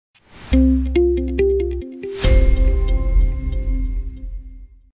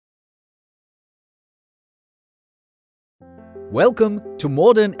Welcome to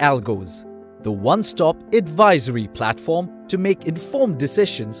Modern Algos, the one-stop advisory platform to make informed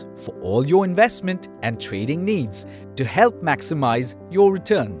decisions for all your investment and trading needs to help maximize your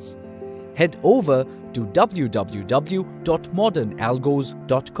returns. Head over to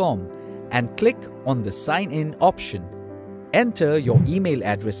www.modernalgos.com and click on the Sign In option. Enter your email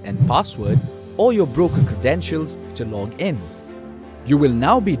address and password or your broker credentials to log in. You will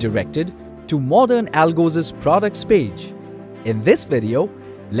now be directed to Modern Algos' products page. In this video,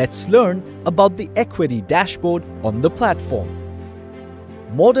 let's learn about the equity dashboard on the platform.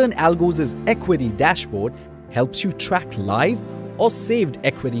 Modern Algos' equity dashboard helps you track live or saved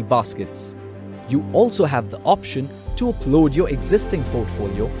equity baskets. You also have the option to upload your existing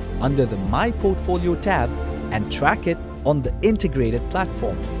portfolio under the My Portfolio tab and track it on the integrated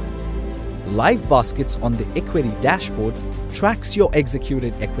platform. Live baskets on the equity dashboard tracks your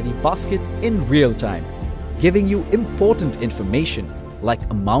executed equity basket in real time, giving you important information like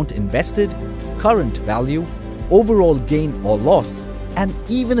amount invested, current value, overall gain or loss, and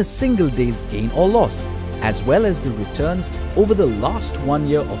even a single day's gain or loss, as well as the returns over the last 1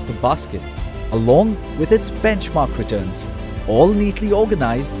 year of the basket, along with its benchmark returns, all neatly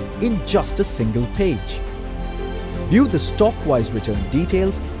organized in just a single page. View the stock-wise return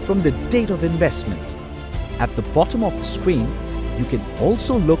details from the date of investment. At the bottom of the screen, you can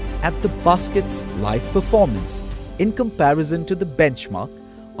also look at the basket's live performance in comparison to the benchmark,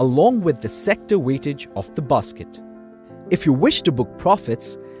 along with the sector weightage of the basket. If you wish to book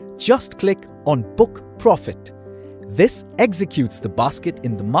profits, just click on Book Profit. This executes the basket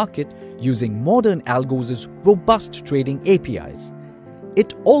in the market using Modern Algos' robust trading APIs.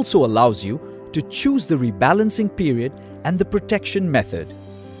 It also allows you to choose the rebalancing period and the protection method.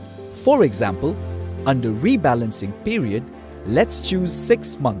 For example, under rebalancing period, let's choose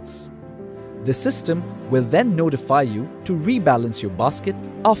 6 months. The system will then notify you to rebalance your basket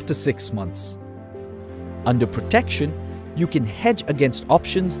after 6 months. Under protection, you can hedge against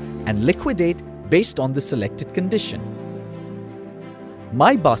options and liquidate based on the selected condition.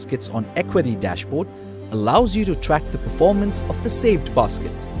 My Baskets on Equity Dashboard allows you to track the performance of the saved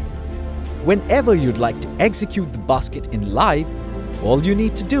basket. Whenever you'd like to execute the basket in live, all you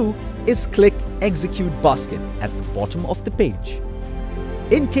need to do is click Execute Basket at the bottom of the page.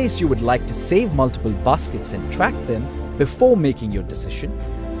 In case you would like to save multiple baskets and track them before making your decision,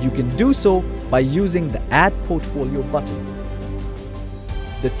 you can do so by using the Add Portfolio button.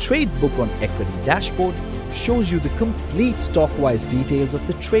 The Trade Book on Equity Dashboard shows you the complete stock-wise details of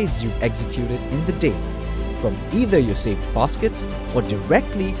the trades you've executed in the day, from either your saved baskets or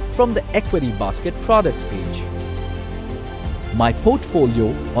directly from the Equity Basket products page. My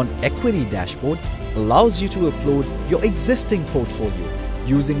Portfolio on Equity Dashboard allows you to upload your existing portfolio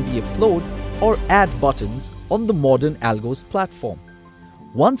using the Upload or Add buttons on the Modern Algos platform.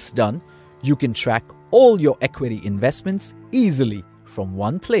 Once done, you can track all your equity investments easily from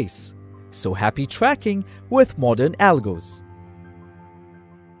one place. So happy tracking with Modern Algos!